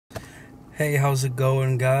Hey, how's it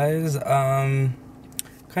going, guys? Kind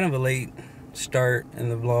of a late start in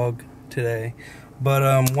the vlog today,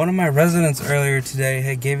 but one of my residents earlier today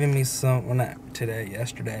had given me some, well, not today,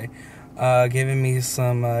 yesterday, giving me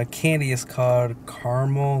some candy. It's called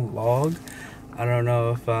Carmel log. I don't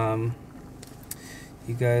know if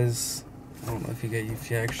you guys, I don't know if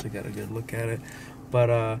you actually got a good look at it,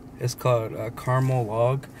 but it's called Carmel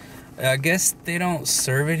log. I guess they don't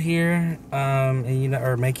serve it here,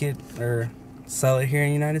 or make it or sell it here in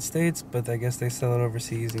the United States, but I guess they sell it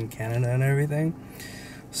overseas in Canada and everything.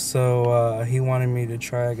 So he wanted me to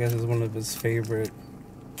try. I guess it's one of his favorite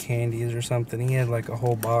candies or something. He had like a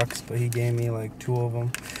whole box, but he gave me like 2 of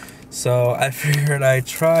them. So I figured I'd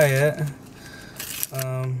try it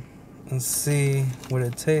and see what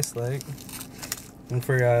it tastes like. And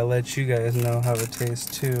figure I'd let you guys know how it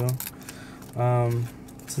tastes too.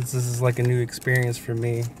 Since this is like a new experience for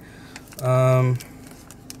me.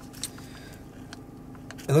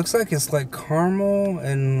 It looks like it's like caramel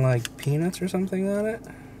and like peanuts or something on it.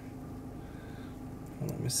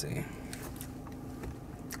 Let me see.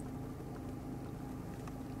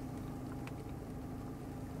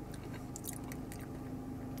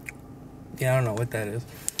 Yeah, I don't know what that is.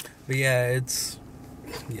 But yeah, it's,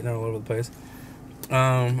 all over the place.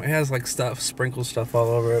 It has like sprinkled stuff all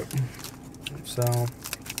over it. So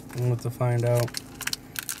I'm going to find out.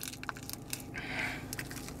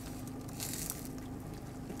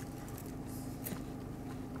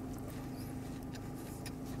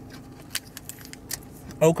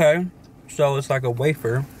 Okay, so it's like a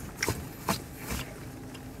wafer.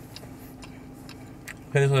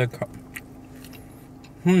 Tastes like,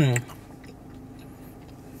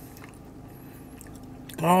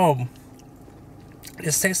 oh,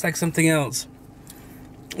 it tastes like something else.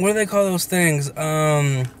 What do they call those things?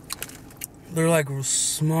 They're like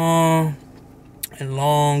small and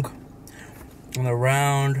long and they're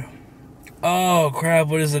round. Oh crap,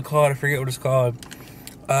 what is it called? I forget what it's called.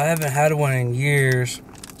 I haven't had one in years.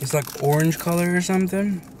 It's like orange color or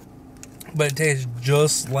something, but it tastes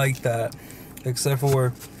just like that, except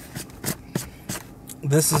for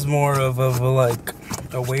this is more of like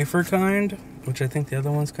a wafer kind, which I think the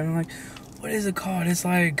other one's kind of like, what is it called? It's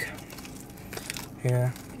like,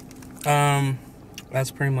 here.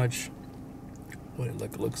 That's pretty much what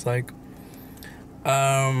it looks like.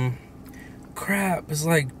 Crap, it's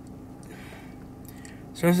like,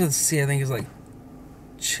 starts with C. I think it's like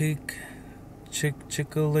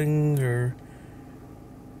chickling, or,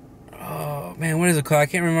 oh man, what is it called? I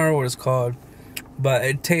can't remember what it's called, but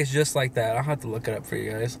it tastes just like that. I'll have to look it up for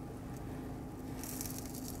you guys.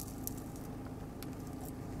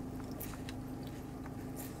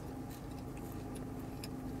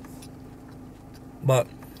 But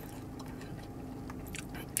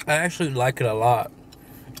I actually like it a lot.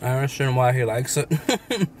 I understand why he likes it. But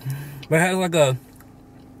it has like a,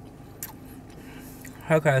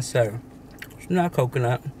 how can I say? It's not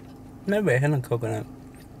coconut. Maybe a hint of coconut.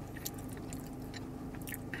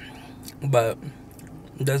 But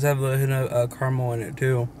it does have a hint of caramel in it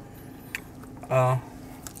too.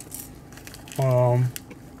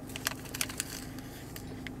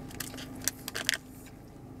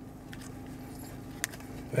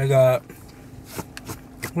 I got,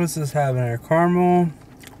 what's this have in there? Caramel,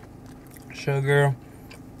 sugar,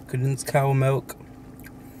 condensed cow milk,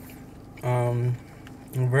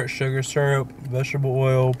 invert sugar syrup, vegetable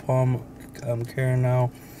oil, palm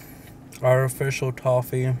kernel, artificial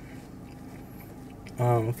toffee,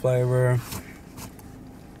 flavor.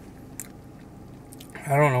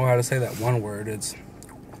 I don't know how to say that one word. It's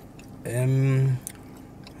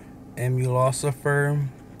emulsifier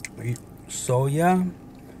soya.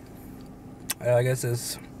 I guess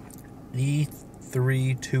it's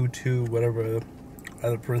E322, whatever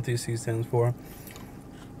other parentheses stands for.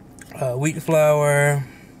 Wheat flour.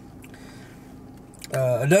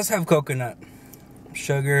 It does have coconut,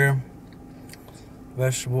 sugar,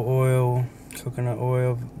 vegetable oil, coconut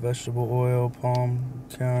oil, vegetable oil, palm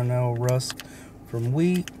kernel, rusk from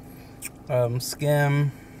wheat,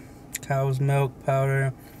 skim, cow's milk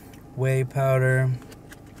powder, whey powder,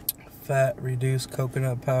 fat reduced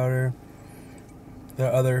coconut powder. The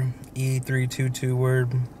other E322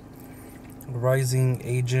 word, rising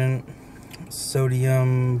agent,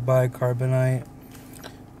 sodium bicarbonate,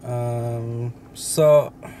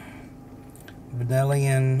 salt,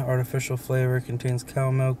 vanillion, artificial flavor, contains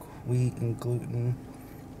cow milk, wheat, and gluten.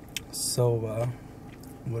 Soya,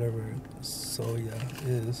 whatever soya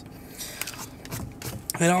is.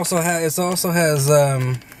 It also has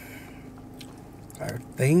I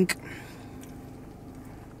think,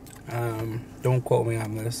 don't quote me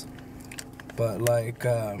on this, but like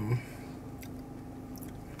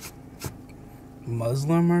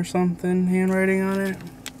Muslim or something handwriting on it.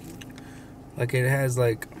 Like it has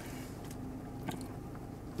like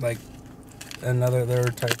another their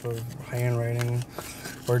type of handwriting,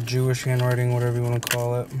 or Jewish handwriting, whatever you want to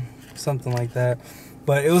call it, something like that.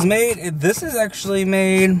 But it was made. This is actually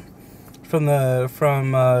made from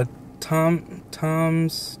Thomas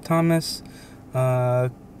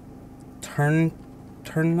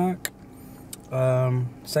Turnock.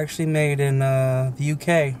 It's actually made in the UK.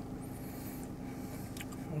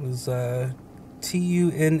 It was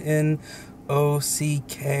tunnock.co.uk.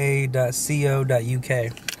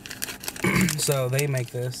 So they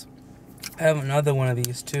make this. I have another one of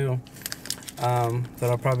these too, that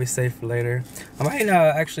I'll probably save for later. I might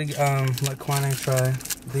actually let Kwane try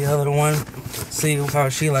the other one, see how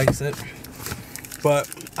she likes it. But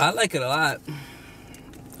I like it a lot.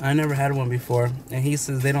 I never had one before, and he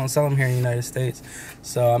says they don't sell them here in the United States,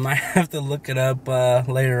 so I might have to look it up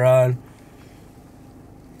later on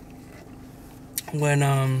when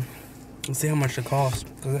and see how much it costs,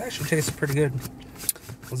 because it actually tastes pretty good.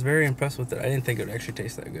 I was very impressed with it. I didn't think it would actually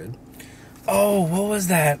taste that good. Oh, what was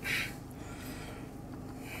that?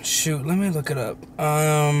 Shoot, let me look it up.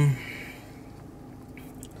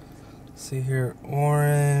 See here,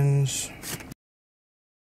 orange.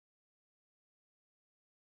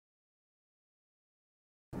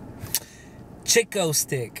 Chico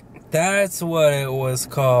stick. That's what it was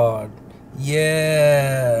called.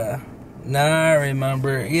 Yeah. Now I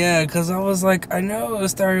remember. Yeah, because I was like, I know it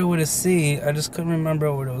started with a C. I just couldn't remember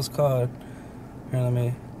what it was called. Here, let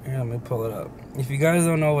me pull it up. If you guys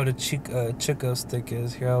don't know what a Chico stick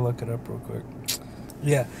is, here, I'll look it up real quick.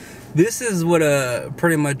 Yeah. This is what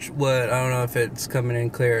pretty much what, I don't know if it's coming in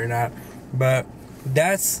clear or not, but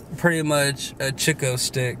that's pretty much a Chico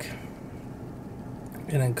stick.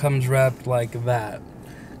 And it comes wrapped like that,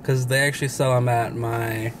 because they actually sell them at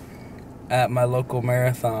my local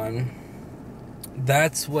marathon.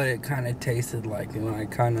 That's what it kind of tasted like when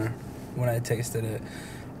I tasted it.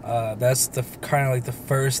 That's the kind of like the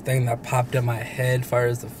first thing that popped in my head as far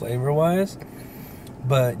as the flavor wise.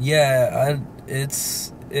 But yeah,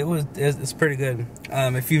 it's pretty good.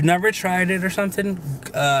 If you've never tried it or something,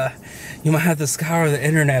 you might have to scour the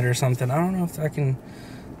internet or something. I don't know if I can.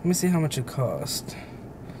 Let me see how much it cost.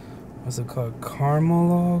 What's it called?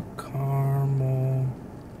 Carmel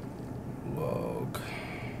log.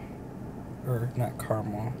 Or not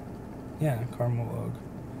Carmel. Yeah, Carmel log.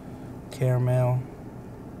 Carmel.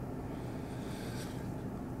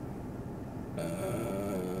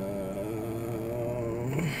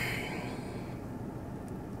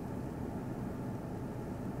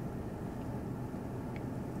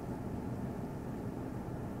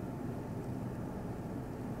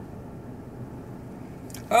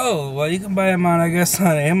 Oh, well, you can buy them I guess,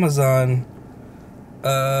 on Amazon.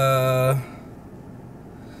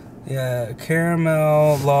 Yeah,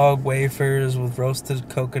 caramel log wafers with roasted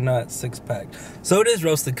coconut 6-pack. So it is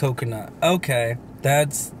roasted coconut. Okay,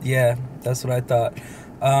 that's what I thought.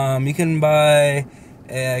 You can buy,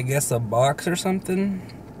 I guess, a box or something.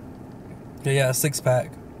 Yeah, a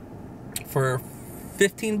 6-pack for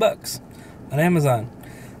 $15 on Amazon.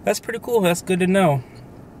 That's pretty cool. That's good to know.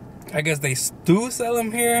 I guess they do sell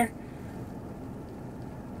them here.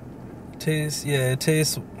 Taste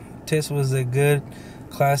was a good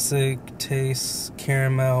classic taste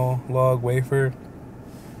caramel log wafer.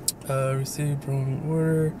 Received from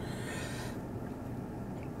order.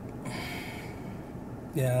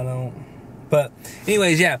 Yeah, I don't. But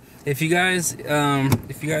anyways, yeah. If you guys want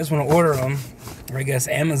to order them, I guess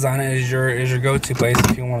Amazon is your go-to place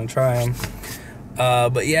if you want to try them.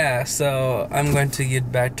 But yeah, so I'm going to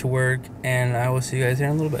get back to work, and I will see you guys here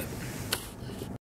in a little bit.